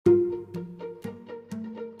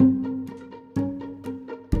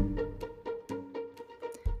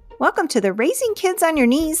Welcome to the Raising Kids on Your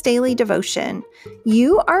Knees daily devotion.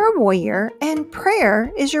 You are a warrior and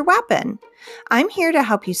prayer is your weapon. I'm here to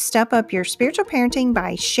help you step up your spiritual parenting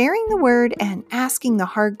by sharing the word and asking the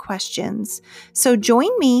hard questions. So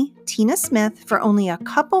join me, Tina Smith, for only a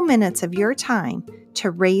couple minutes of your time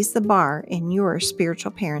to raise the bar in your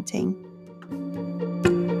spiritual parenting.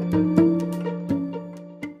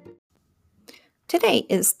 Today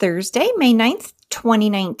is Thursday, May 9th,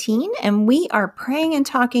 2019, and we are praying and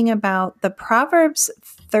talking about the Proverbs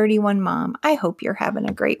 31 mom. I hope you're having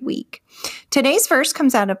a great week. Today's verse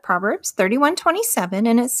comes out of Proverbs 31:27,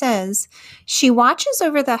 and it says, "She watches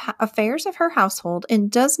over the affairs of her household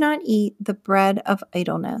and does not eat the bread of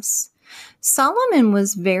idleness." Solomon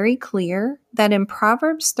was very clear that in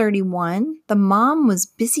Proverbs 31, the mom was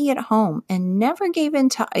busy at home and never gave in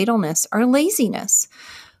to idleness or laziness.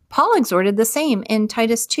 Paul exhorted the same in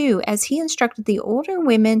Titus 2 as he instructed the older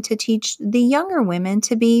women to teach the younger women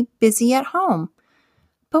to be busy at home.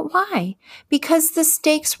 But why? Because the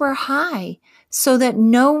stakes were high, so that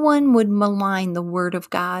no one would malign the word of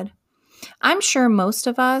God. I'm sure most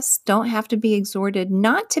of us don't have to be exhorted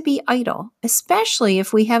not to be idle, especially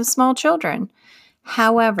if we have small children.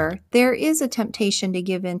 However, there is a temptation to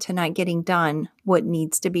give in to not getting done what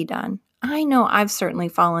needs to be done. I know I've certainly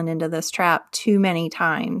fallen into this trap too many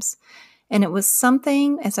times, and it was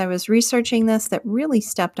something as I was researching this that really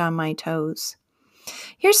stepped on my toes.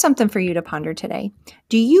 Here's something for you to ponder today.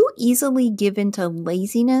 Do you easily give into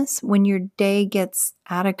laziness when your day gets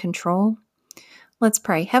out of control? Let's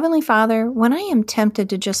pray. Heavenly Father, when I am tempted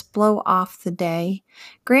to just blow off the day,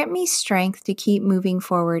 grant me strength to keep moving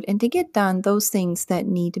forward and to get done those things that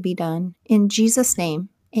need to be done. In Jesus' name,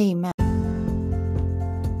 amen.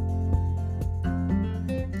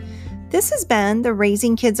 This has been the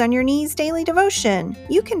Raising Kids on Your Knees daily devotion.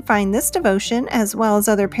 You can find this devotion as well as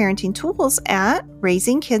other parenting tools at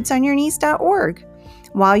raisingkidsonyourknees.org.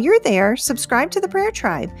 While you're there, subscribe to the Prayer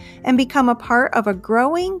Tribe and become a part of a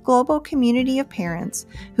growing global community of parents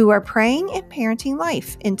who are praying and parenting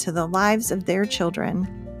life into the lives of their children.